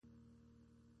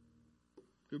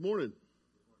Good morning.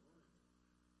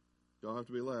 Y'all have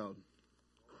to be loud.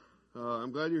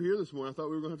 I'm glad you're here this morning. I thought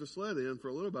we were going to have to sled in for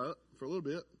a little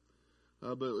bit,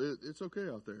 but it's okay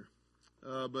out there.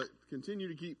 But continue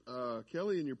to keep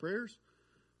Kelly in your prayers.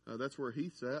 That's where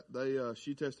Heath's at.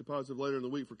 She tested positive later in the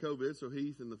week for COVID, so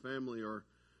Heath and the family are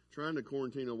trying to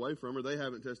quarantine away from her. They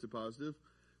haven't tested positive,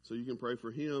 so you can pray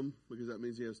for him because that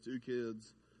means he has 2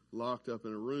 kids locked up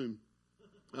in a room.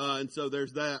 And so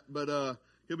there's that. But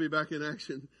he'll be back in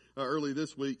action early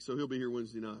this week, so he'll be here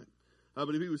Wednesday night.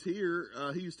 But if he was here,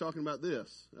 he was talking about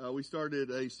this. We started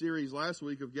a series last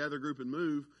week of Gather, Group, and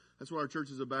Move. That's what our church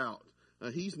is about.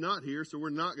 He's not here, so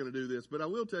we're not going to do this. But I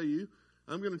will tell you,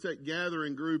 I'm going to take Gather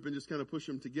and Group and just kind of push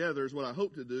them together is what I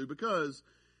hope to do, because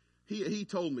he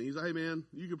told me, he's like, hey, man,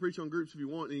 you can preach on groups if you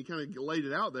want. And he kind of laid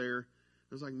it out there.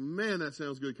 I was like, man, that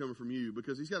sounds good coming from you,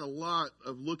 because he's got a lot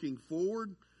of looking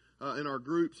forward in our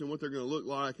groups and what they're going to look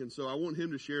like. And so I want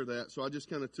him to share that. So I just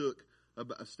kind of took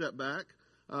a step back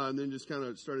and then just kind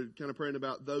of started praying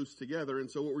about those together. And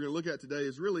so what we're going to look at today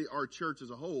is really our church as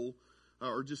a whole,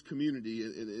 or just community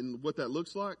and what that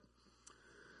looks like.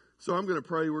 So I'm going to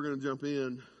pray. We're going to jump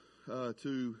in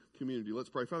to community. Let's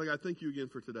pray. Father God, thank you again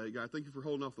for today. God, thank you for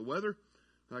holding off the weather.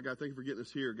 God, thank you for getting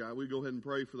us here. God, we go ahead and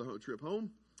pray for the trip home,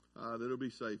 that it'll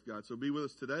be safe, God. So be with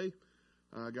us today.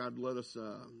 God, let us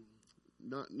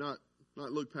not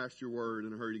look past your word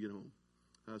in a hurry to get home.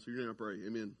 So your name I pray.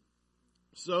 Amen.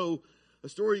 So a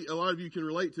story a lot of you can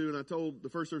relate to, and I told the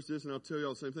first service this, and I'll tell you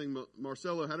all the same thing.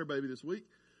 Marcella had her baby this week,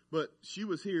 but she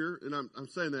was here, and I'm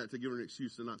saying that to give her an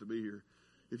excuse to not to be here.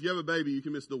 If you have a baby, you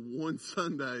can miss the one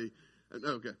Sunday.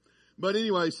 Okay. But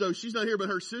anyway, so she's not here, but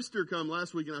her sister come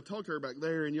last week, and I talked to her back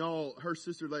there, and her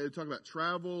sister, they talk about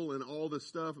travel and all this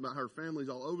stuff about her family's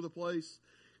all over the place.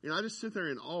 And I just sit there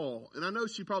in awe. And I know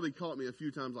she probably caught me a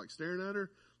few times, like staring at her,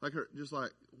 just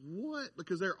like, what?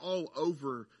 Because they're all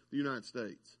over the United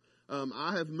States.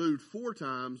 I have moved 4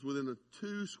 times within a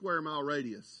 2 square mile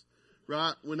radius,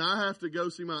 right? When I have to go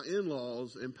see my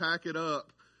in-laws and pack it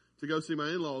up to go see my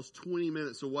in-laws 20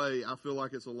 minutes away, I feel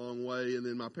like it's a long way. And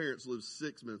then my parents live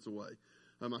 6 minutes away.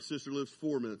 My sister lives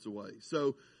 4 minutes away.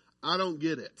 So I don't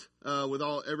get it with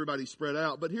everybody spread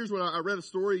out. But here's what I read a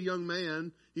story. A young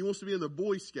man, he wants to be in the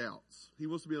Boy Scouts.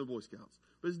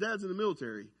 But his dad's in the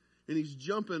military, and he's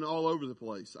jumping all over the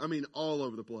place. I mean, all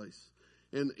over the place.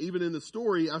 And even in the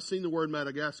story, I've seen the word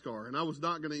Madagascar. And I was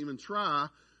not going to even try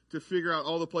to figure out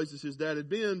all the places his dad had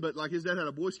been. But his dad had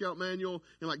a Boy Scout manual.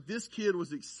 And this kid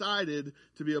was excited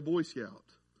to be a Boy Scout.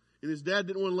 And his dad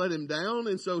didn't want to let him down.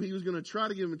 And so he was going to try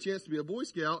to give him a chance to be a Boy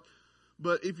Scout.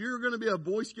 But if you're going to be a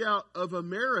Boy Scout of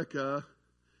America,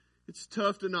 it's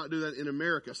tough to not do that in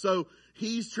America. So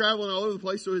he's traveling all over the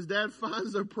place. So his dad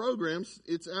finds a program.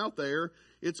 It's out there.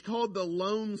 It's called the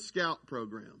Lone Scout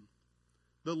Program.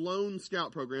 The Lone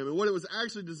Scout Program. And what it was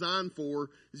actually designed for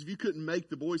is if you couldn't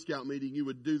make the Boy Scout meeting, you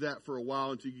would do that for a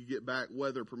while until you get back,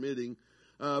 weather permitting.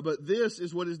 But this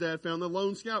is what his dad found, the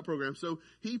Lone Scout Program. So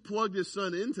he plugged his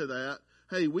son into that.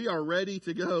 Hey, we are ready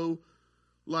to go.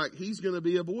 He's going to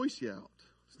be a Boy Scout.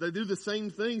 So they do the same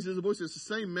things as the Boy Scouts. It's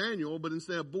the same manual, but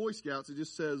instead of Boy Scouts, it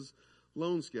just says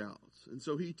Lone Scouts. And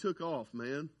so he took off,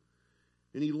 man.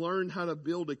 And he learned how to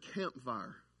build a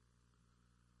campfire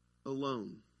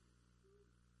alone.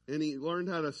 And he learned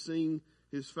how to sing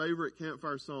his favorite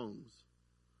campfire songs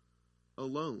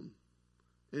alone.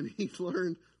 And he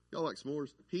learned, y'all like s'mores?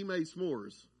 He made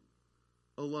s'mores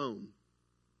alone.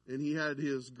 And he had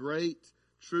his great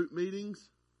troop meetings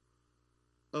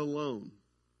alone.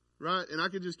 Right? And I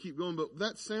could just keep going, but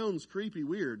that sounds creepy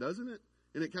weird, doesn't it?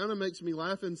 And it kind of makes me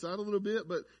laugh inside a little bit.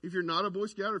 But if you're not a Boy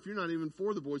Scout, or if you're not even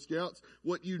for the Boy Scouts,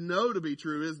 what you know to be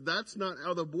true is that's not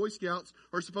how the Boy Scouts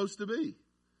are supposed to be.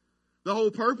 The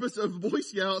whole purpose of Boy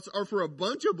Scouts are for a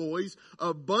bunch of boys,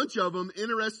 a bunch of them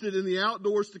interested in the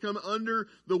outdoors, to come under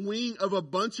the wing of a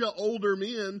bunch of older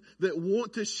men that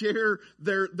want to share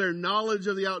their knowledge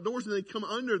of the outdoors. And they come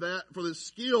under that for the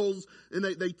skills, and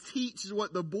they teach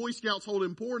what the Boy Scouts hold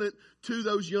important to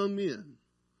those young men.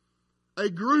 A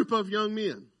group of young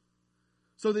men.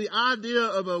 So the idea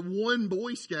of a one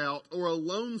Boy Scout or a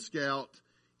Lone Scout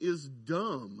is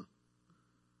dumb.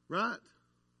 Right?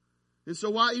 And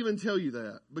so why even tell you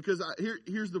that? Because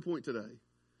here's the point today.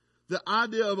 The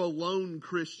idea of a lone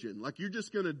Christian, you're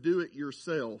just going to do it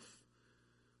yourself.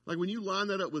 When you line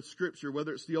that up with Scripture,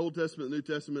 whether it's the Old Testament, New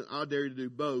Testament, I dare you to do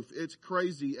both. It's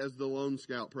crazy as the Lone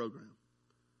Scout program.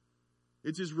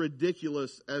 It's as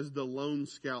ridiculous as the Lone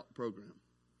Scout program.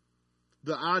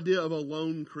 The idea of a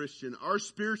lone Christian. Our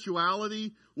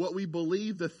spirituality, what we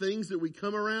believe, the things that we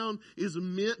come around, is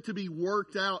meant to be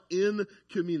worked out in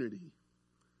community.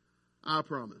 I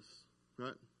promise,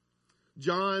 right?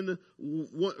 1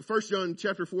 John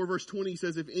chapter 4 verse 20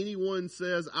 says, if anyone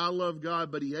says, I love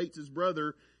God, but he hates his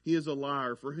brother, he is a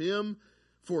liar. For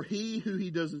he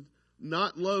who does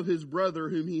not love his brother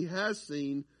whom he has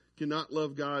seen cannot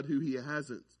love God who he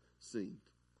hasn't seen.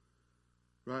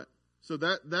 Right? So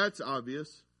that's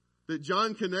obvious. That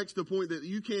John connects the point that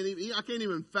I can't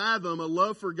even fathom a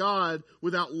love for God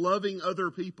without loving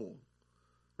other people.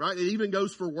 Right? It even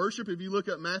goes for worship. If you look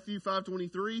at Matthew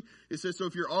 5:23, it says, so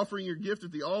if you're offering your gift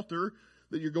at the altar,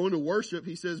 that you're going to worship,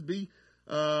 he says,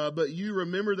 but you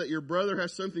remember that your brother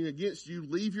has something against you,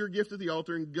 leave your gift at the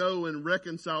altar and go and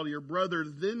reconcile to your brother,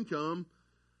 then come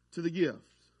to the gift.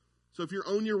 So if you're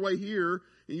on your way here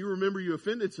and you remember you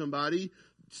offended somebody,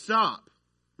 stop.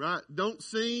 Right? Don't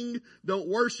sing, don't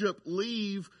worship,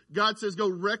 leave. God says go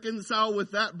reconcile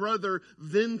with that brother,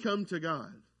 then come to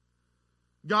God.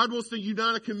 God wants to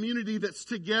unite a community that's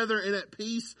together and at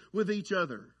peace with each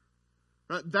other.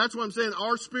 Right? That's what I'm saying.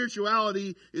 Our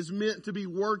spirituality is meant to be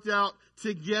worked out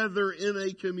together in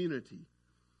a community.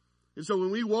 And so when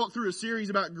we walk through a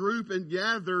series about group and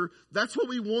gather, that's what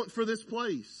we want for this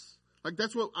place. Like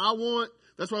that's what I want.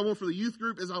 That's what I want for the youth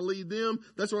group as I lead them.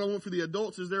 That's what I want for the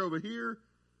adults as they're over here.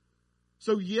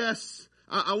 So yes,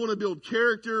 I want to build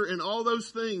character and all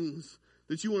those things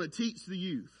that you want to teach the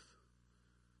youth.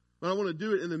 But I want to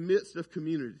do it in the midst of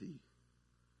community.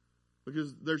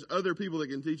 Because there's other people that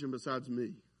can teach them besides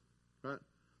me. Right?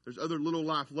 There's other little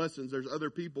life lessons. There's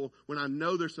other people. When I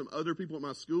know there's some other people at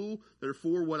my school that are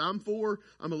for what I'm for,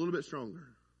 I'm a little bit stronger.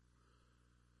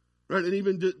 Right? And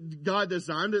even God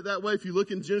designed it that way. If you look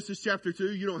in Genesis chapter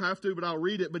 2, you don't have to, but I'll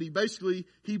read it. But he basically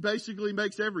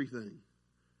makes everything.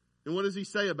 And what does he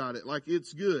say about it? Like,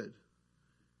 it's good.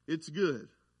 It's good.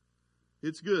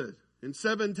 It's good. And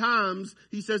 7 times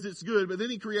he says it's good, but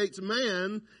then he creates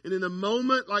man, and in a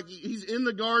moment, like he's in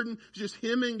the garden, just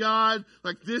him and God,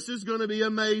 like this is going to be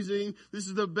amazing. This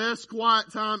is the best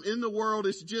quiet time in the world.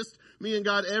 It's just me and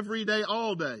God every day,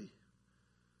 all day.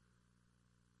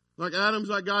 Like Adam's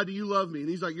like, God, do you love me? And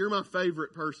he's like, you're my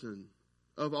favorite person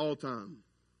of all time.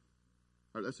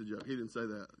 All right, that's a joke. He didn't say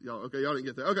that. Y'all didn't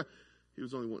get that. Okay. He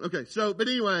was only one. Okay, but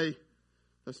anyway,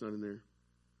 that's not in there.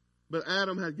 But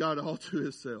Adam had God all to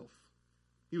himself.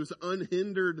 He was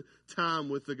unhindered time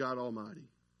with the God Almighty.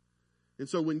 And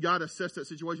so when God assessed that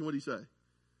situation, what did he say?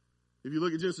 If you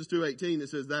look at Genesis 2:18, it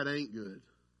says that ain't good.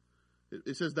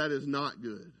 It says that is not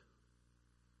good.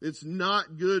 It's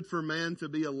not good for man to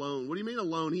be alone. What do you mean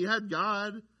alone? He had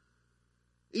God.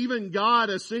 Even God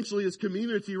essentially is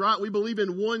community, right? We believe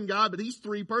in one God, but he's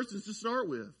 3 persons to start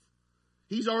with.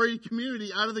 He's already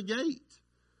community out of the gate.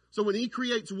 So when he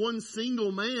creates one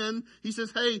single man, he says,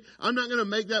 hey, I'm not going to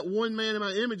make that one man in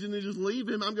my image and then just leave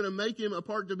him. I'm going to make him a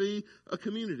part to be a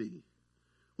community.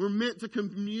 We're meant to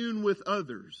commune with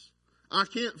others. I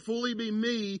can't fully be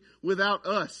me without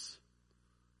us.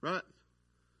 Right?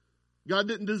 God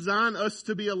didn't design us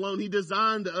to be alone. He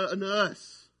designed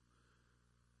us.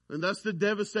 And that's the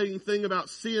devastating thing about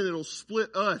sin. It'll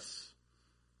split us.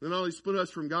 Not only split us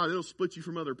from God, it'll split you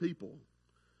from other people.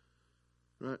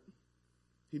 Right?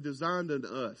 He designed an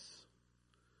us.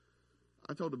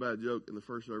 I told a bad joke in the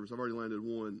first service. I've already landed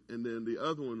one. And then the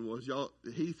other one was,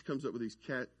 Heath comes up with these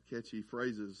catchy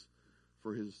phrases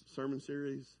for his sermon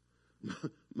series.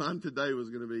 Mine today was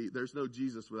going to be, there's no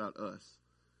Jesus without us.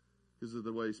 Because of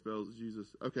the way he spells Jesus.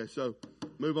 Okay, so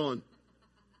move on.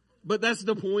 But that's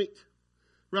the point.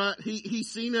 Right? He's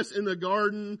seen us in the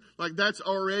garden. Like that's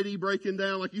already breaking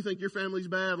down. Like you think your family's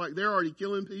bad. Like they're already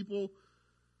killing people.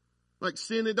 Like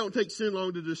sin, it don't take sin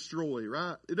long to destroy,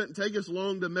 right? It doesn't take us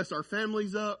long to mess our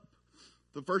families up.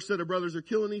 The first set of brothers are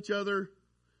killing each other.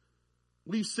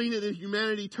 We've seen it in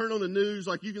humanity. Turn on the news,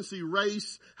 like you can see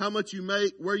race, how much you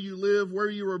make, where you live, where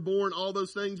you were born, all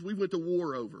those things we went to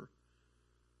war over.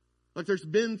 Like there's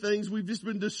been things we've just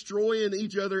been destroying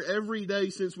each other every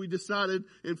day since we decided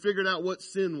and figured out what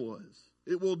sin was.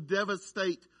 It will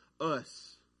devastate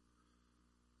us.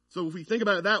 So if we think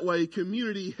about it that way,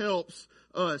 community helps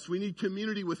us. We need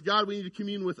community with God. We need to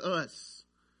commune with us.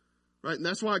 Right? And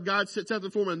that's why God sets out to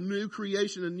form a new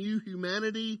creation, a new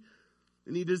humanity.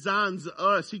 And he designs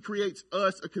us. He creates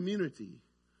us a community.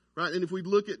 Right? And if we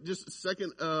look at just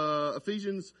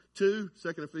Ephesians 2,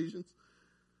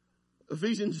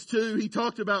 he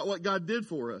talked about what God did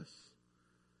for us.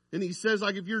 And he says,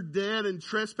 like, if you're dead in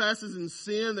trespasses and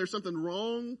sin, there's something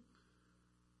wrong.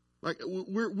 Like,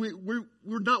 we're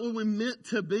not what we're meant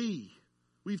to be.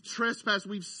 We've trespassed,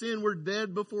 we've sinned, we're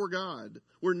dead before God.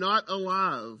 We're not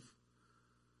alive.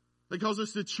 They calls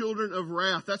us the children of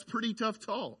wrath. That's pretty tough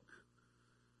talk.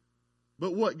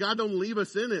 But what? God don't leave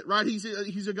us in it, right? He's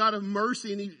a God of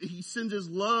mercy, and He sends His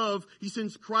love. He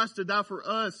sends Christ to die for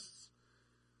us.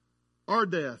 Our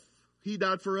death. He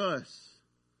died for us.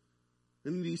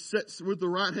 And He sits with the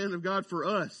right hand of God for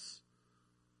us.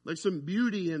 There's some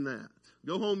beauty in that.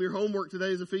 Go home. Your homework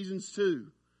today is Ephesians 2.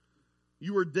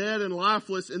 You were dead and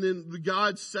lifeless, and then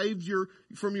God saved you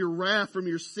from your wrath, from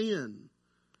your sin.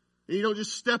 And you don't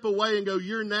just step away and go,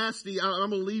 you're nasty, I'm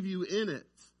going to leave you in it.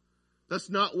 That's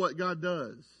not what God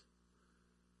does.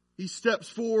 He steps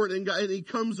forward and He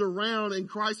comes around, and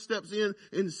Christ steps in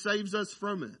and saves us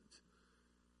from it.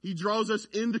 He draws us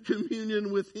into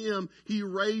communion with Him. He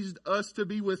raised us to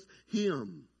be with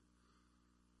Him.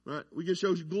 Right? We can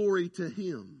show glory to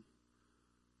Him.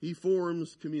 He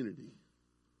forms community.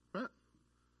 Right?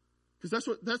 Because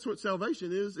that's what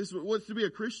salvation is. It's what's to be a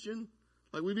Christian.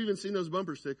 Like we've even seen those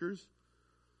bumper stickers.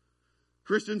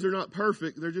 Christians are not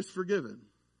perfect. They're just forgiven.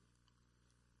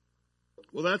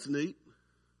 Well, that's neat.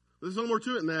 There's a little more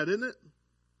to it than that, isn't it?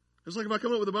 It's like if I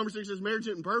come up with a bumper sticker that says marriage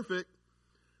isn't perfect,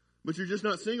 but you're just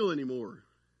not single anymore.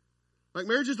 Like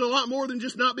marriage is a lot more than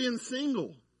just not being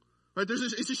single. Right?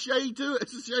 It's a shade to it.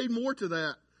 It's a shade more to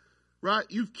that. Right?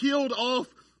 You've killed off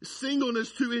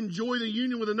singleness to enjoy the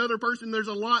union with another person. There's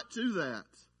a lot to that.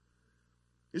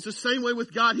 It's the same way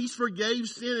with God. He forgave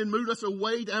sin and moved us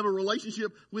away to have a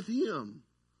relationship with Him.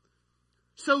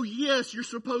 So yes, you're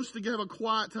supposed to have a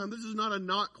quiet time. This is not a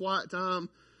not quiet time.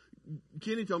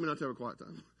 Kenny told me not to have a quiet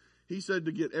time. He said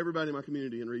to get everybody in my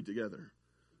community and read together.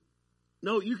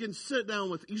 No, you can sit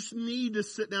down you need to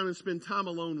sit down and spend time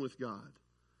alone with God.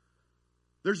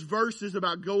 There's verses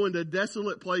about going to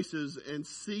desolate places and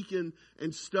seeking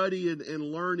and studying and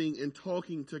learning and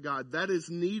talking to God. That is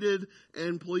needed,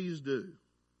 and please do.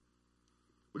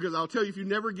 Because I'll tell you, if you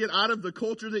never get out of the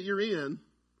culture that you're in,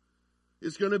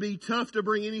 it's going to be tough to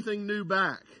bring anything new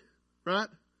back. Right?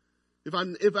 If I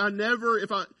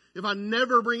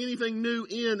never bring anything new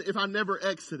in, if I never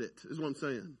exit it, is what I'm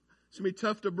saying. It's going to be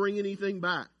tough to bring anything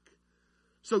back.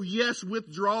 So yes,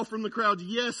 withdraw from the crowd.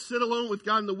 Yes, sit alone with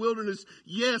God in the wilderness.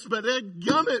 Yes, but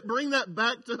gummit, bring that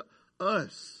back to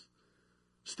us.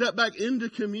 Step back into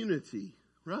community.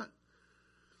 Right?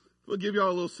 We'll give y'all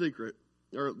a little secret.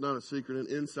 Or not a secret, an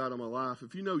insight on my life.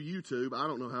 If you know YouTube, I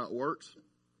don't know how it works,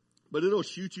 but it'll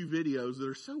shoot you videos that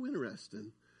are so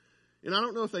interesting. And I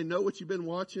don't know if they know what you've been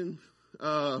watching,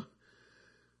 but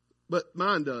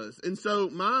mine does. And so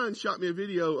mine shot me a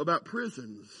video about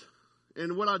prisons.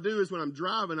 And what I do is when I'm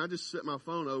driving, I just set my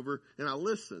phone over and I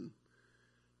listen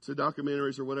to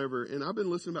documentaries or whatever. And I've been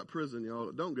listening about prison,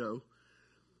 y'all. Don't go.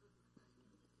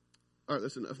 All right,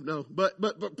 that's enough. No,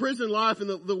 but prison life, and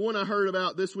the one I heard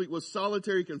about this week was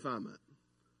solitary confinement.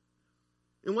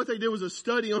 And what they did was a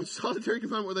study on solitary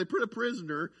confinement where they put a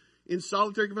prisoner in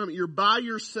solitary confinement. You're by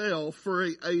yourself for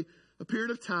a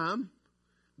period of time.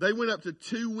 They went up to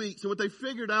 2 weeks. And what they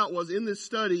figured out was in this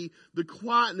study, the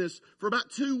quietness for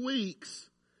about 2 weeks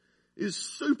is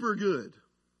super good.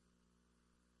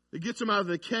 It gets them out of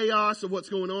the chaos of what's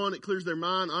going on. It clears their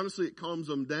mind. Honestly, it calms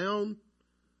them down.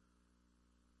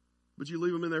 But you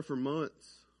leave them in there for months,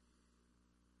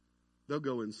 they'll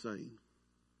go insane.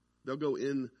 They'll go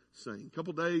insane.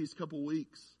 Couple days, couple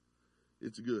weeks,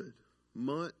 it's good.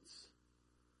 Months,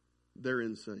 they're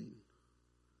insane.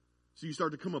 So you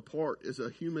start to come apart as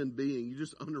a human being. You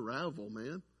just unravel,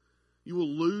 man. You will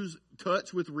lose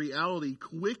touch with reality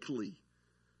quickly.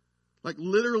 Like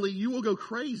literally, you will go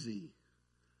crazy.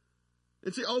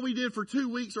 And see, all we did for 2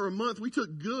 weeks or a month, we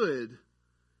took good,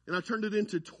 and I turned it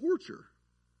into torture.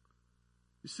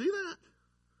 You see that?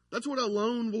 That's what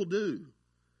alone will do.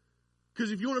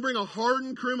 Because if you want to bring a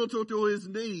hardened criminal to his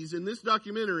knees, in this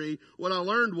documentary, what I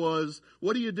learned was,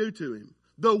 what do you do to him?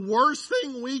 The worst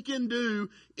thing we can do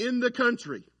in the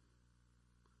country,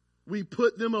 we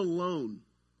put them alone.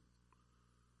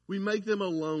 We make them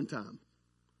alone time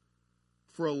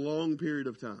for a long period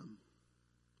of time.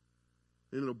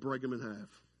 And it'll break them in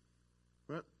half.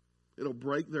 Right? It'll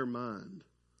break their mind.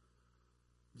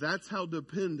 That's how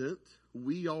dependent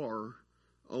we are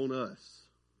on us.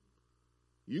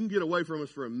 You can get away from us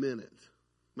for a minute,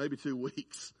 maybe 2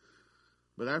 weeks.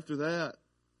 But after that,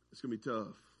 it's going to be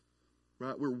tough.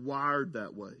 Right? We're wired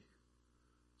that way.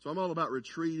 So I'm all about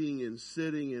retreating and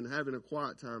sitting and having a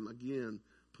quiet time. Again,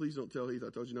 please don't tell Heath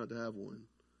I told you not to have one.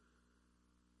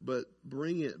 But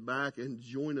bring it back and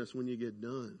join us when you get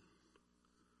done.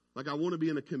 Like I want to be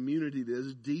in a community that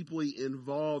is deeply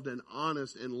involved and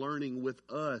honest and learning with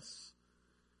us.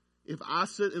 If I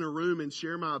sit in a room and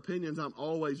share my opinions, I'm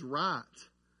always right.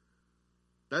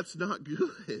 That's not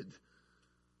good.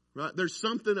 Right? There's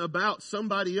something about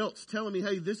somebody else telling me,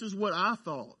 hey, this is what I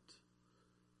thought.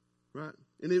 Right?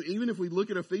 And even if we look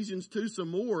at Ephesians 2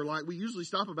 some more, like we usually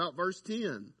stop about verse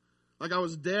 10. Like I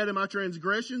was dead in my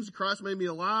transgressions. Christ made me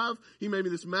alive. He made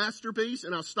me this masterpiece.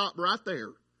 And I'll stop right there.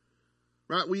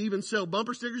 Right? We even sell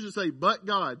bumper stickers that say, but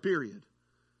God, period.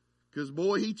 Because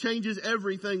boy, He changes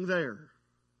everything there.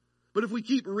 But if we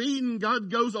keep reading, God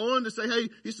goes on to say, hey,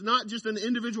 it's not just an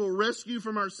individual rescue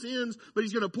from our sins, but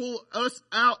He's going to pull us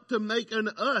out to make an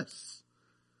us.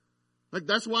 Like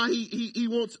that's why He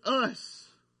wants us.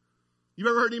 You've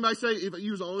ever heard anybody say, if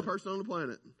you was the only person on the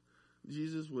planet,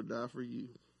 Jesus would die for you?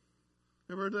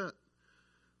 Ever heard that?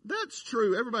 That's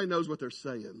true. Everybody knows what they're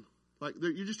saying. Like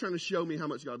you're just trying to show me how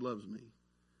much God loves me.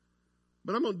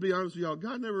 But I'm going to be honest with y'all.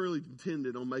 God never really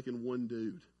intended on making one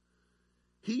dude.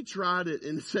 He tried it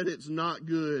and said it's not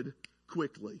good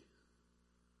quickly.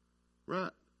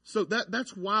 Right? So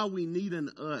that's why we need an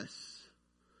us.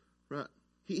 Right?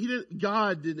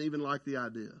 God didn't even like the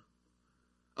idea.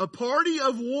 A party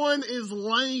of one is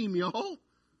lame, y'all.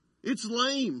 It's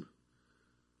lame.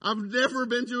 I've never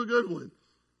been to a good one.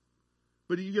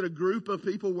 But you get a group of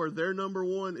people where their number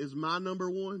one is my number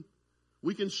one.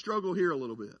 We can struggle here a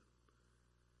little bit.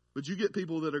 But you get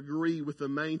people that agree with the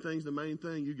main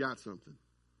thing, you got something.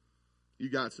 You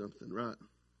got something, right?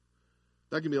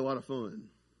 That can be a lot of fun.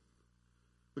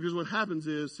 Because what happens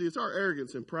is, see, it's our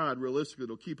arrogance and pride, realistically,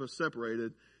 that'll keep us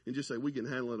separated and just say we can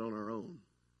handle it on our own.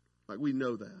 Like we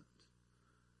know that.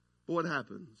 But what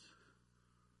happens?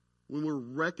 When we're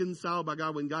reconciled by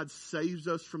God, when God saves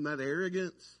us from that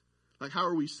arrogance, like how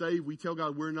are we saved? We tell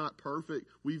God we're not perfect.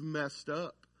 We've messed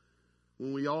up.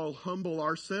 When we all humble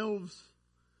ourselves,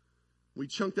 we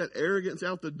chunk that arrogance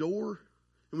out the door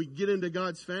and we get into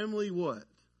God's family, what?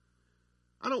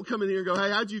 I don't come in here and go, hey,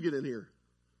 how'd you get in here?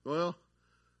 Well,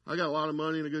 I got a lot of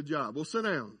money and a good job. Well, sit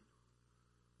down.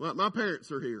 Well, my parents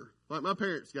are here. Like my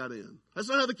parents got in. That's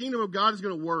not how the kingdom of God is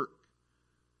going to work.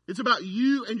 It's about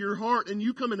you and your heart and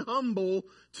you coming humble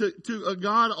to a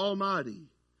God Almighty.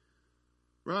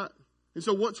 Right? And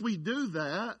so once we do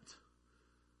that,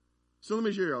 so let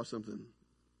me share y'all something.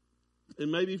 And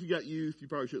maybe if you got youth, you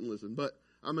probably shouldn't listen, but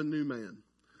I'm a new man.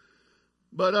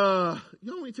 But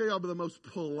you want me to tell y'all about the most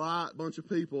polite bunch of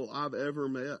people I've ever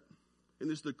met?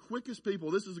 And it's the quickest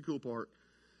people. This is the cool part.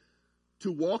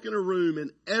 To walk in a room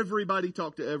and everybody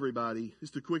talk to everybody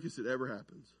is the quickest it ever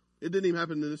happens. It didn't even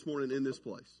happen this morning in this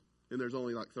place. And there's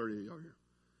only like 30 of y'all here.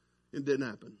 It didn't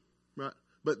happen. Right?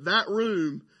 But that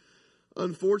room,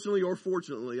 unfortunately or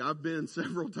fortunately, I've been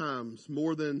several times,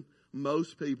 more than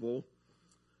most people.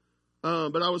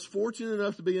 But I was fortunate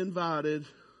enough to be invited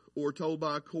or told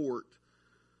by a court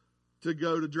to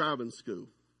go to driving school.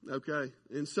 Okay?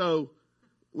 And so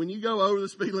when you go over the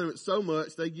speed limit so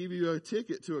much, they give you a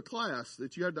ticket to a class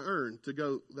that you had to earn to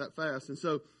go that fast. And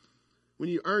so when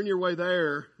you earn your way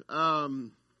there,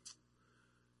 y'all,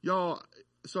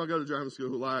 so I go to driving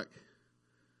school, like,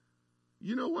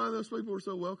 you know why those people are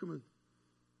so welcoming?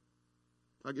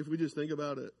 Like if we just think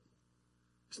about it,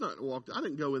 it's not I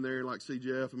didn't go in there and like see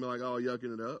Jeff and be like, oh,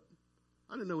 yucking it up.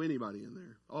 I didn't know anybody in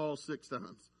there, all 6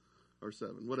 times or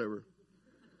 7, whatever.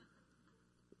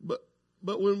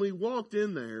 But when we walked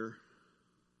in there,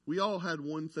 we all had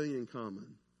one thing in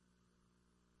common.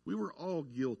 We were all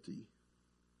guilty.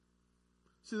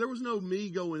 See, there was no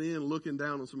me going in looking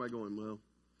down on somebody going, well,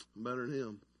 I'm better than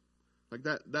him. Like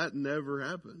that never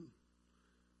happened.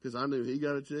 Because I knew he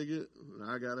got a ticket and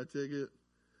I got a ticket.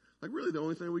 Like really the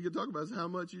only thing we could talk about is how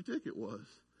much your ticket was.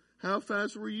 How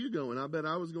fast were you going? I bet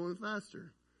I was going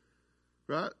faster.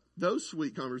 Right? Those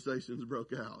sweet conversations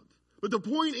broke out. But the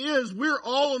point is, we're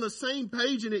all on the same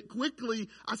page, and it quickly,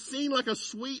 I seen like a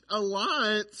sweet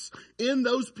alliance in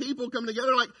those people coming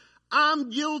together. Like,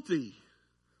 I'm guilty.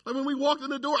 Like when we walked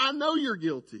in the door, I know you're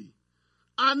guilty.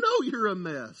 I know you're a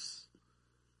mess.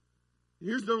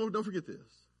 Don't forget this.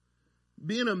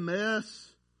 Being a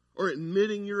mess or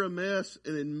admitting you're a mess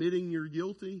and admitting you're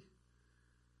guilty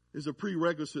is a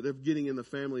prerequisite of getting in the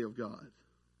family of God.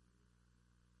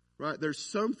 Right? There's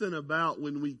something about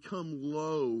when we come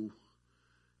low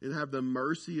and have the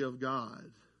mercy of God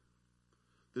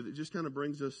that it just kind of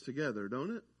brings us together,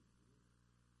 don't it?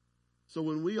 So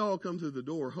when we all come through the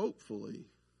door, hopefully,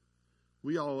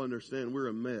 we all understand we're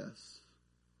a mess.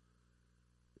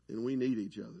 And we need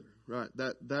each other, right?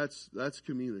 That's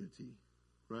community,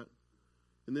 right?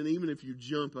 And then even if you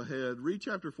jump ahead, read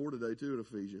chapter 4 today too in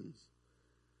Ephesians.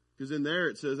 Because in there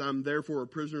it says, I'm therefore a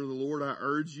prisoner of the Lord. I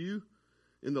urge you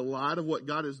in the light of what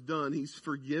God has done. He's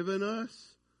forgiven us.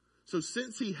 So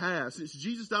since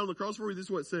Jesus died on the cross for you, this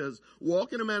is what it says.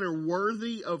 Walk in a manner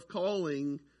worthy of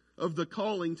the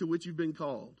calling to which you've been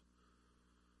called.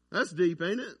 That's deep,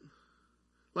 ain't it?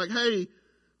 Like, hey,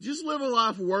 just live a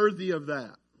life worthy of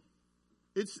that.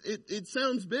 It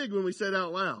sounds big when we say it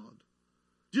out loud.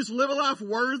 Just live a life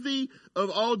worthy of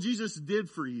all Jesus did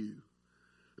for you.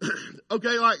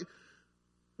 Okay, like,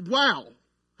 wow.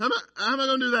 How am I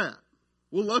going to do that?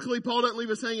 Well, luckily Paul doesn't leave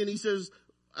us hanging. He says,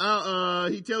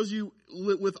 he tells you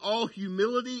with all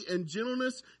humility and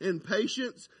gentleness and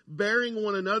patience, bearing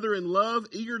one another in love,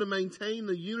 eager to maintain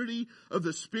the unity of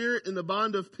the Spirit in the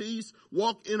bond of peace,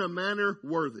 walk in a manner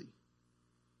worthy.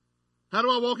 How do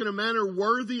I walk in a manner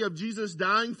worthy of Jesus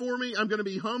dying for me? I'm going to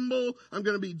be humble. I'm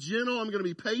going to be gentle. I'm going to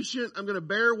be patient. I'm going to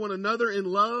bear one another in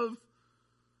love.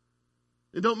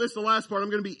 And don't miss the last part. I'm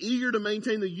going to be eager to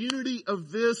maintain the unity of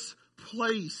this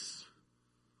place,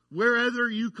 wherever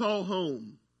you call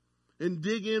home. And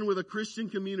dig in with a Christian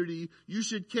community, you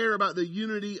should care about the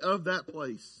unity of that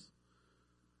place.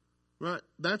 Right?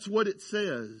 That's what it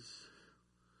says.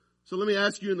 So let me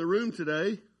ask you in the room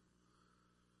today,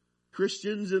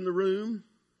 Christians in the room,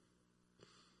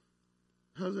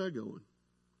 how's that going?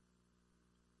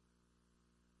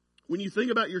 When you think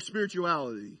about your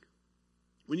spirituality,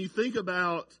 when you think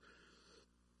about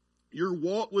your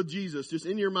walk with Jesus, just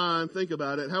in your mind, think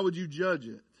about it. How would you judge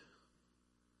it?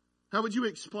 How would you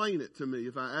explain it to me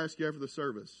if I ask you after the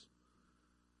service?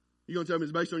 You going to tell me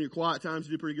it's based on your quiet times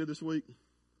you did pretty good this week?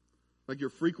 Like your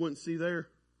frequency there?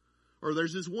 Or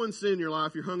there's this one sin in your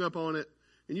life, you're hung up on it,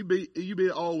 and you beat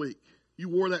it all week. You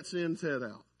wore that sin's head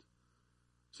out.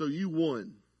 So you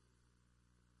won.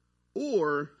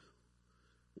 Or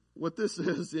what this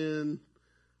says in,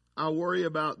 I worry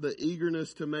about the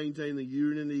eagerness to maintain the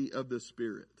unity of the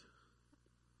Spirit.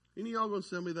 Any of y'all going to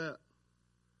tell me that?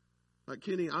 Like,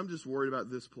 Kenny, I'm just worried about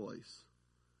this place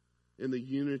and the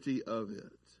unity of it.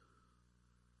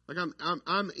 Like,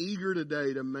 I'm eager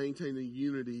today to maintain the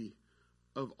unity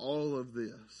of all of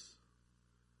this.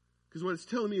 Because what it's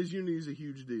telling me is unity is a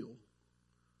huge deal.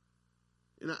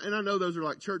 And I know those are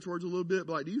like church words a little bit,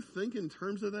 but like, do you think in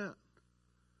terms of that?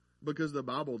 Because the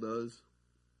Bible does.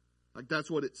 Like, that's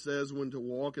what it says when to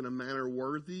walk in a manner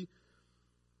worthy.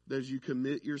 As you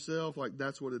commit yourself, like,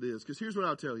 that's what it is. Because here's what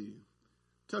I'll tell you.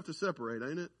 Tough to separate,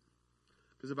 ain't it?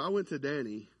 Because if I went to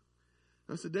Danny,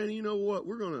 I said, Danny, you know what?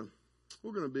 We're gonna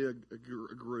be a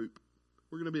group.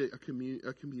 We're gonna be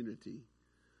a community.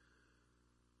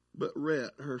 But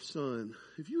Rhett, her son,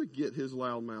 if you would get his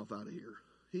loud mouth out of here,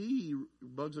 he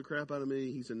bugs the crap out of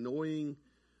me. He's annoying.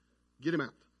 Get him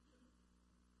out.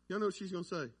 Y'all know what she's gonna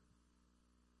say?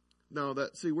 No,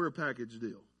 we're a package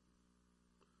deal.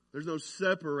 There's no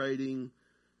separating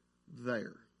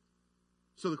there.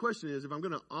 So the question is, if I'm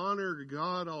going to honor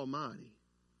God Almighty,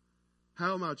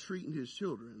 how am I treating His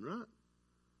children, right?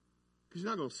 Because you're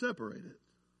not going to separate it.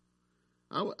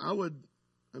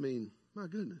 My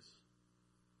goodness.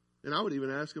 And I would even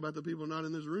ask about the people not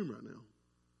in this room right now.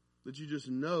 That you just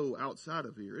know outside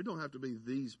of here. It don't have to be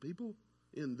these people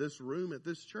in this room at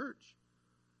this church.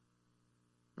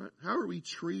 Right? How are we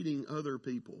treating other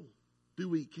people? Do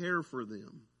we care for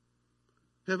them?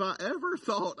 Have I ever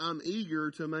thought I'm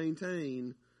eager to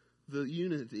maintain the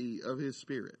unity of His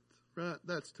Spirit? Right?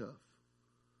 That's tough.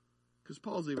 Because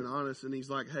Paul's even honest and he's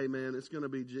like, hey man, you're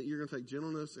going to take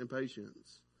gentleness and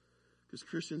patience. Because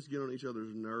Christians get on each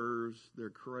other's nerves. They're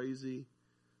crazy.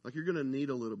 Like, you're going to need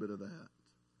a little bit of that.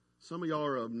 Some of y'all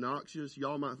are obnoxious.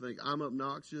 Y'all might think I'm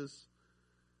obnoxious.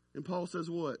 And Paul says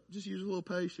what? Just use a little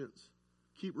patience.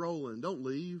 Keep rolling. Don't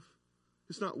leave.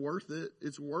 It's not worth it.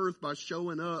 It's worth by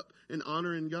showing up and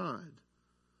honoring God.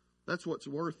 That's what's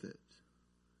worth it.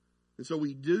 And so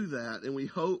we do that and we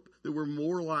hope that we're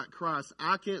more like Christ.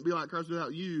 I can't be like Christ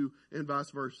without you, and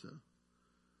vice versa.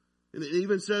 And it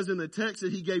even says in the text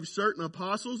that He gave certain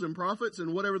apostles and prophets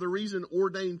and whatever the reason,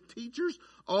 ordained teachers,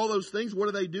 all those things. What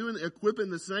are they doing? Equipping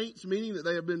the saints, meaning that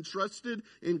they have been trusted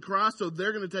in Christ. So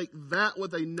they're going to take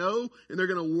what they know, and they're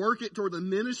going to work it toward the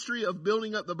ministry of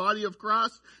building up the body of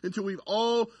Christ until we've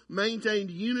all maintained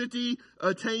unity,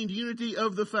 attained unity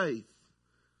of the faith.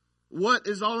 What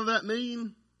does all of that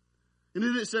mean? And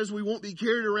then it says we won't be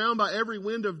carried around by every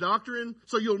wind of doctrine.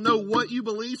 So you'll know what you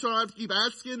believe, so I don't have to keep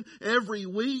asking every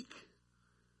week.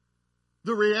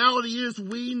 The reality is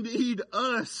we need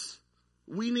us.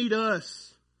 We need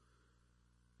us.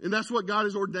 And that's what God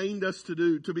has ordained us to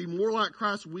do. To be more like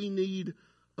Christ, we need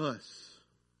us.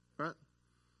 Right?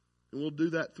 And we'll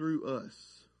do that through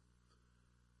us.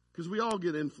 Because we all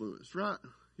get influenced, right?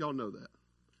 Y'all know that.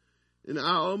 And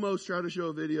I almost try to show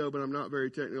a video, but I'm not very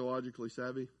technologically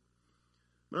savvy.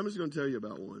 But I'm just going to tell you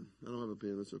about one. I don't have a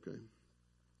pen. That's okay.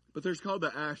 But there's called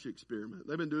the Ash Experiment.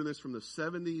 They've been doing this from the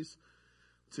 70s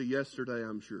to yesterday,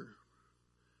 I'm sure.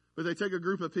 But they take a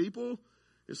group of people.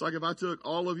 It's like if I took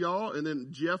all of y'all and then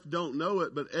Jeff don't know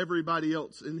it, but everybody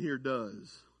else in here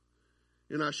does.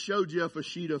 and I showed Jeff a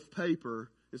sheet of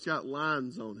paper. It's got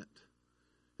lines on it.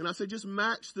 And I said, just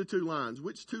match the two lines.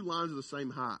 Which two lines are the same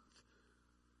height?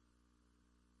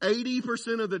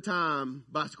 80% of the time,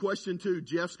 by question 2,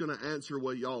 Jeff's going to answer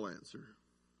what y'all answer.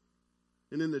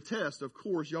 And in the test, of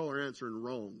course, y'all are answering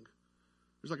wrong.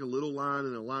 There's like a little line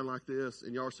and a line like this,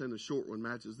 and y'all are saying the short one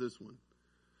matches this one.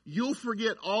 You'll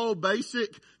forget all basic,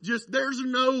 there's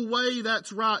no way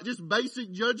that's right. Just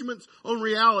basic judgments on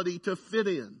reality to fit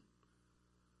in.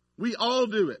 We all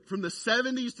do it. From the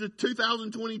 70s to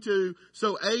 2022,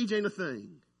 so age ain't a thing.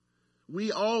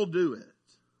 We all do it.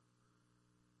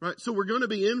 Right? So we're going to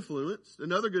be influenced.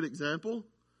 Another good example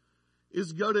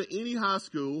is go to any high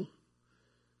school,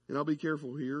 and I'll be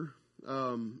careful here,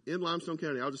 in Limestone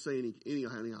County, I'll just say any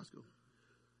high school,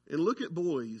 and look at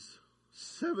boys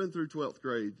 7th through 12th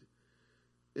grade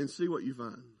and see what you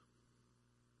find.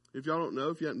 If y'all don't know,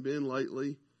 if you haven't been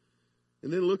lately,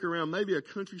 and then look around, maybe a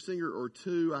country singer or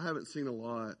two. I haven't seen a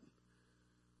lot.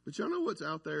 But y'all know what's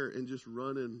out there and just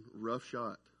running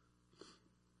roughshod?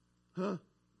 Huh?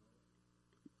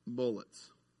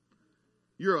 Mullets.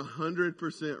 You're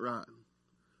 100% right.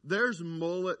 There's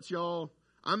mullets, y'all.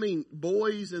 I mean,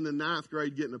 boys in the 9th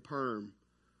grade getting a perm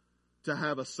to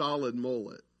have a solid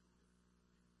mullet.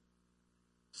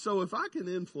 So if I can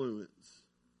influence,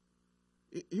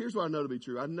 here's what I know to be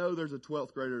true. I know there's a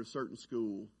 12th grader at a certain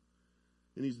school,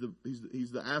 and he's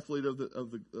the athlete of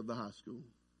the high school,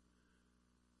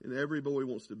 and every boy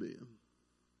wants to be him,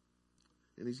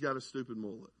 and he's got a stupid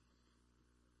mullet.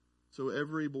 So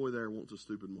every boy there wants a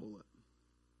stupid mullet.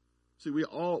 See, we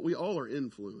all are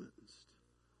influenced.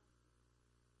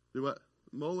 Do what?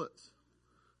 Mullets?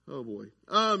 Oh boy.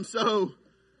 So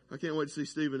I can't wait to see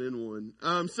Stephen in one.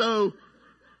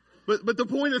 But the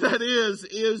point of that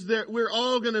is that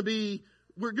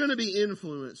we're going to be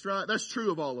influenced, right? That's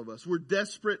true of all of us. We're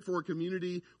desperate for a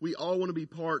community. We all want to be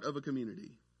part of a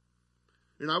community.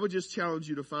 And I would just challenge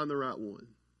you to find the right one.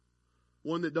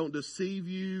 One that don't deceive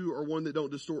you, or one that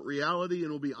don't distort reality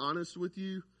and will be honest with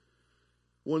you.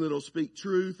 One that will speak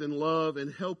truth and love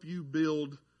and help you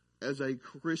build as a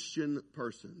Christian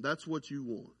person. That's what you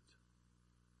want.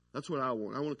 That's what I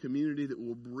want. I want a community that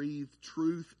will breathe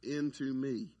truth into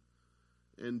me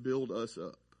and build us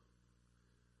up.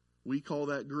 We call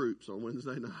that groups on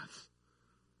Wednesday nights.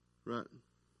 Right?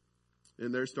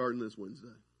 And they're starting this Wednesday.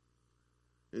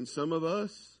 And some of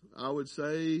us, I would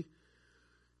say,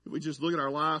 if we just look at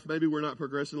our life, maybe we're not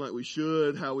progressing like we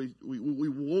should, how we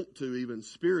want to even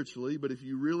spiritually. But if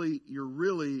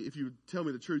if you tell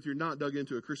me the truth, you're not dug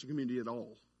into a Christian community at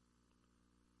all.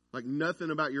 Like nothing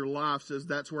about your life says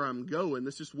that's where I'm going.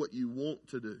 That's just what you want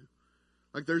to do.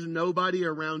 Like there's nobody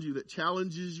around you that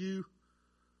challenges you.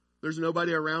 There's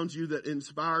nobody around you that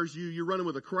inspires you. You're running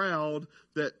with a crowd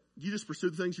that you just pursue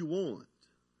the things you want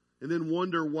and then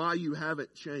wonder why you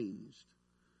haven't changed.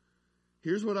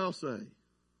 Here's what I'll say.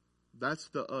 That's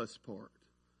the us part.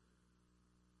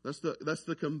 That's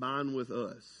the combined with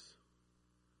us.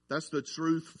 That's the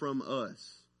truth from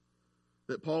us.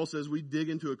 That Paul says we dig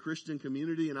into a Christian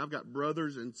community, and I've got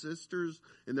brothers and sisters,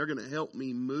 and they're going to help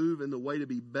me move in the way to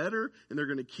be better, and they're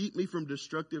going to keep me from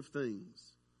destructive things.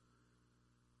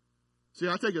 See,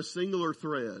 I take a singular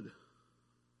thread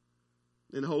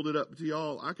and hold it up to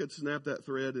y'all. I could snap that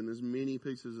thread in as many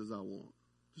pieces as I want.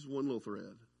 Just one little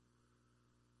thread.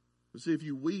 But see, if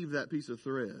you weave that piece of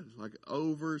thread, like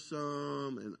over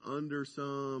some and under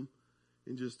some,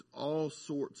 and just all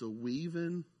sorts of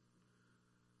weaving,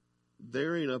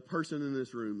 there ain't a person in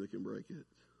this room that can break it.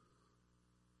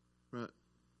 Right?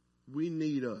 We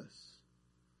need us.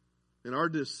 And our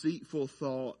deceitful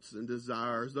thoughts and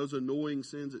desires, those annoying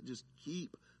sins that just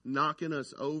keep knocking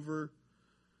us over,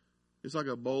 it's like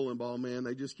a bowling ball, man.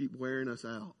 They just keep wearing us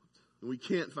out. And we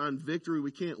can't find victory.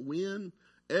 We can't win.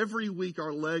 Every week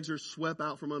our legs are swept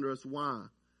out from under us. Why?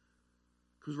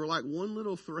 Because we're like one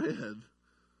little thread,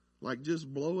 like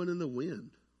just blowing in the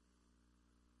wind.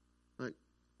 Like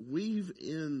weave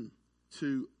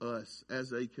into us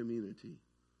as a community.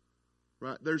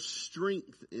 Right? There's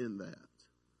strength in that.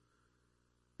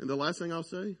 And the last thing I'll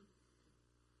say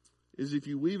is if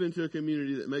you weave into a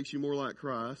community that makes you more like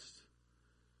Christ,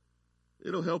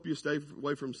 it'll help you stay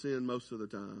away from sin most of the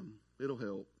time. It'll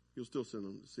help. You'll still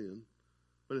sin.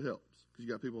 But it helps because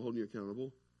you got people holding you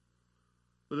accountable.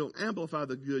 But it'll amplify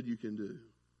the good you can do.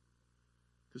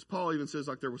 Because Paul even says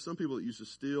like there were some people that used to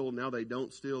steal. Now they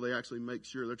don't steal. They actually make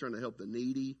sure they're trying to help the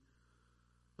needy.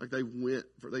 Like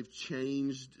they've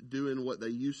changed doing what they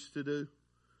used to do.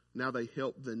 Now they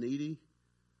help the needy.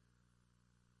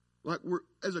 Like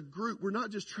as a group, we're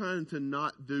not just trying to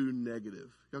not do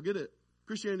negative. Y'all get it?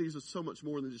 Christianity is so much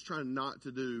more than just trying not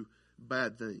to do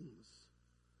bad things.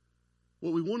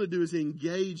 What we want to do is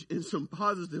engage in some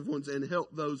positive ones and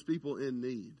help those people in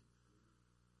need.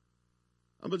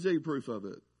 I'm going to tell you proof of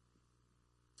it.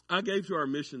 I gave to our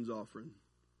missions offering.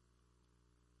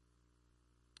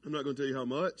 I'm not going to tell you how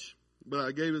much, but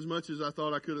I gave as much as I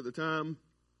thought I could at the time,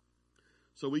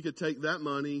 so we could take that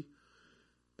money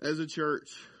as a church,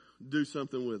 do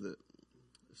something with it.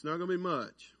 It's not going to be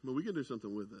much, but we can do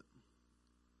something with it.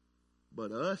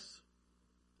 But us,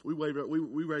 we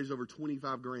raised over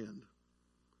 $25,000.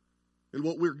 And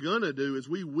what we're going to do is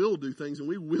we will do things, and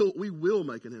we will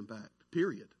make an impact,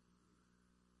 period.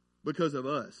 Because of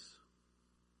us.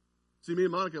 See, me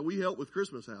and Monica, we helped with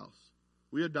Christmas House.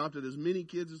 We adopted as many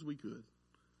kids as we could.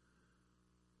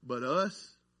 But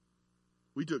us,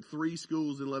 we took 3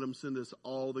 schools and let them send us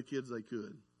all the kids they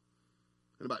could.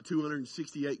 And about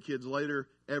 268 kids later,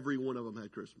 every one of them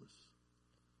had Christmas.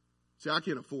 See, I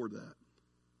can't afford that.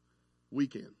 We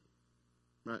can.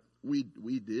 Right? We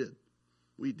did.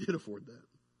 We did afford that.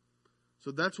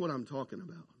 So that's what I'm talking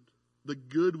about. The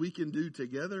good we can do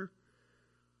together,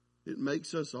 it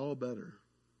makes us all better.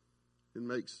 It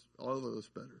makes all of us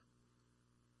better.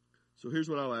 So here's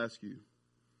what I'll ask you.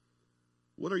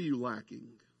 What are you lacking?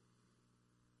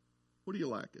 What are you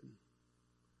lacking?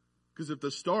 Because if the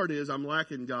start is, I'm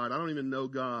lacking God, I don't even know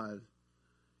God,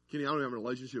 Kenny, I don't have a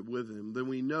relationship with Him, then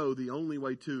we know the only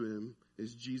way to Him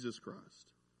is Jesus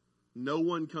Christ. No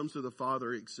one comes to the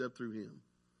Father except through Him.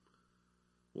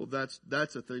 Well,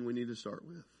 that's a thing we need to start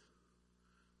with.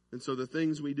 And so the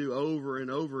things we do over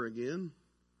and over again,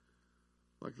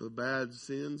 like the bad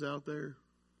sins out there,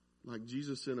 like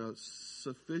Jesus sent a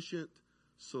sufficient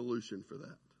solution for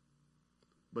that.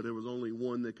 But there was only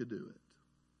one that could do it.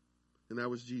 And that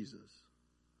was Jesus.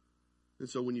 And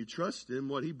so when you trust Him,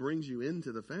 He brings you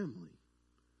into the family.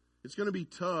 It's going to be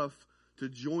tough to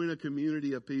join a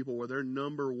community of people where their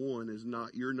number one is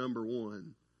not your number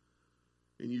one,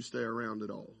 and you stay around at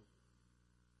all.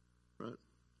 Right?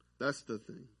 That's the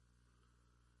thing.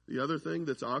 The other thing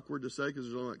that's awkward to say, because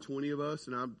there's only like 20 of us,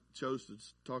 and I chose to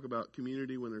talk about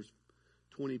community when there's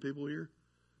 20 people here.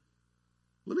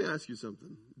 Let me ask you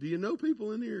something. Do you know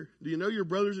people in here? Do you know your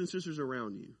brothers and sisters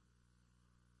around you?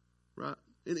 Right?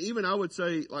 And even I would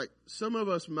say, like, some of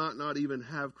us might not even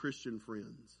have Christian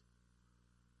friends.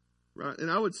 Right?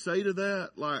 And I would say to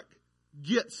that, like,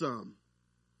 get some.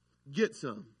 Get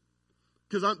some.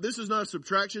 Because this is not a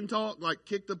subtraction talk, like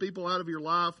kick the people out of your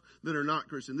life that are not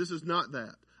Christian. This is not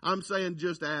that. I'm saying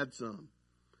just add some.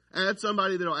 Add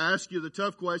somebody that'll ask you the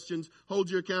tough questions, hold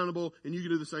you accountable, and you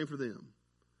can do the same for them.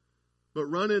 But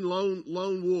running lone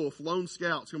wolf, lone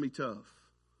scout's going to be tough.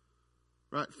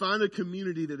 Right? Find a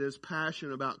community that is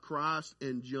passionate about Christ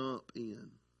and jump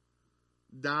in.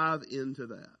 Dive into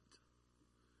that.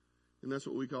 And that's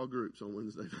what we call groups on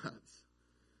Wednesday nights.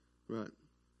 Right?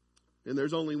 And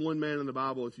there's only one man in the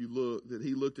Bible, if you look, that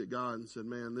he looked at God and said,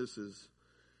 man,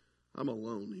 I'm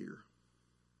alone here.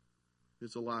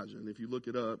 It's Elijah. And if you look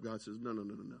it up, God says, no.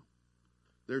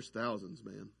 There's thousands,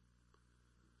 man.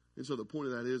 And so the point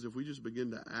of that is, if we just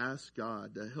begin to ask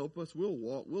God to help us,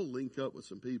 we'll link up with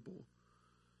some people.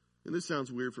 And this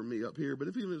sounds weird for me up here, but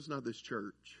even if it's not this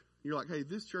church, you're like, hey,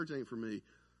 this church ain't for me.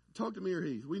 Talk to me or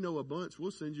Heath. We know a bunch. We'll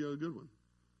send you a good one.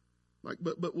 Like,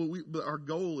 but our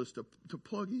goal is to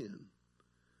plug in.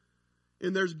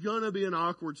 And there's gonna be an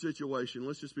awkward situation.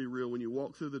 Let's just be real. When you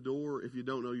walk through the door, if you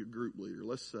don't know your group leader,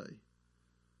 let's say,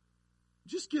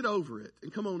 just get over it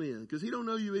and come on in, because he don't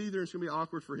know you either. It's gonna be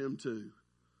awkward for him too,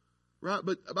 right?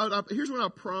 But here's what I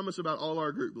promise about all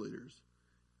our group leaders: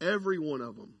 every one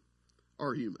of them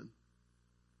are human.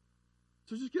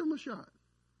 So just give them a shot,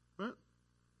 right?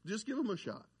 Just give them a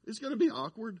shot. It's gonna be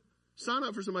awkward. Sign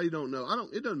up for somebody you don't know.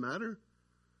 It doesn't matter.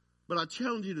 But I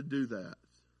challenge you to do that.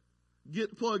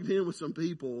 Get plugged in with some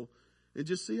people and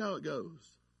just see how it goes.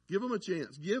 Give them a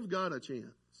chance. Give God a chance.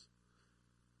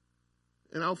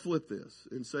 And I'll flip this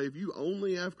and say, if you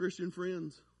only have Christian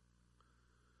friends,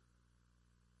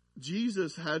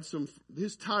 Jesus had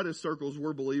his tightest circles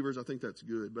were believers. I think that's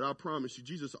good. But I promise you,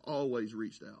 Jesus always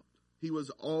reached out. He was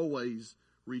always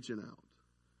reaching out.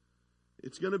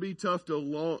 It's going to be tough to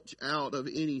launch out of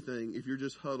anything if you're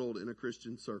just huddled in a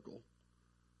Christian circle.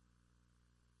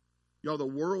 Y'all, the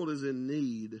world is in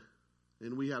need,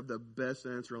 and we have the best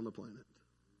answer on the planet.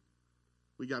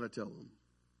 We got to tell them.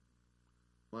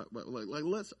 Like,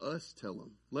 let us tell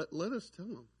them. Let us tell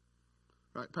them.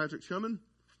 Right, Patrick's coming.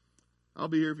 I'll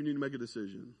be here if you need to make a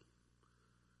decision.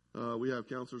 We have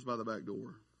counselors by the back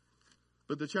door.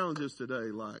 But the challenge is today,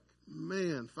 like,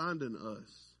 man, finding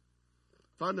us.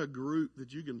 Find a group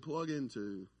that you can plug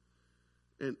into,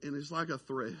 and it's like a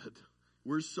thread.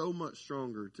 We're so much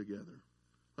stronger together.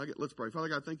 Let's pray. Father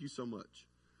God, thank you so much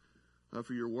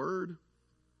for your word.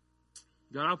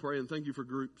 God, I pray and thank you for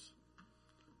groups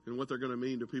and what they're going to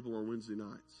mean to people on Wednesday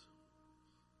nights.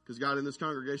 Because, God, in this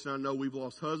congregation, I know we've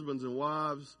lost husbands and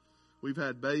wives. We've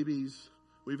had babies.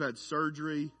 We've had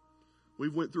surgery.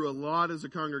 We've went through a lot as a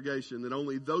congregation that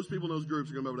only those people in those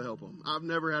groups are going to be able to help them. I've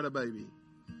never had a baby,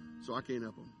 so I can't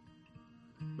help them.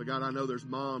 But, God, I know there's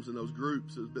moms in those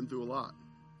groups that have been through a lot.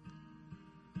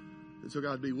 And so,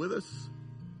 God, be with us.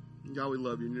 God, we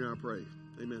love you. And you know I pray.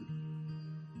 Amen.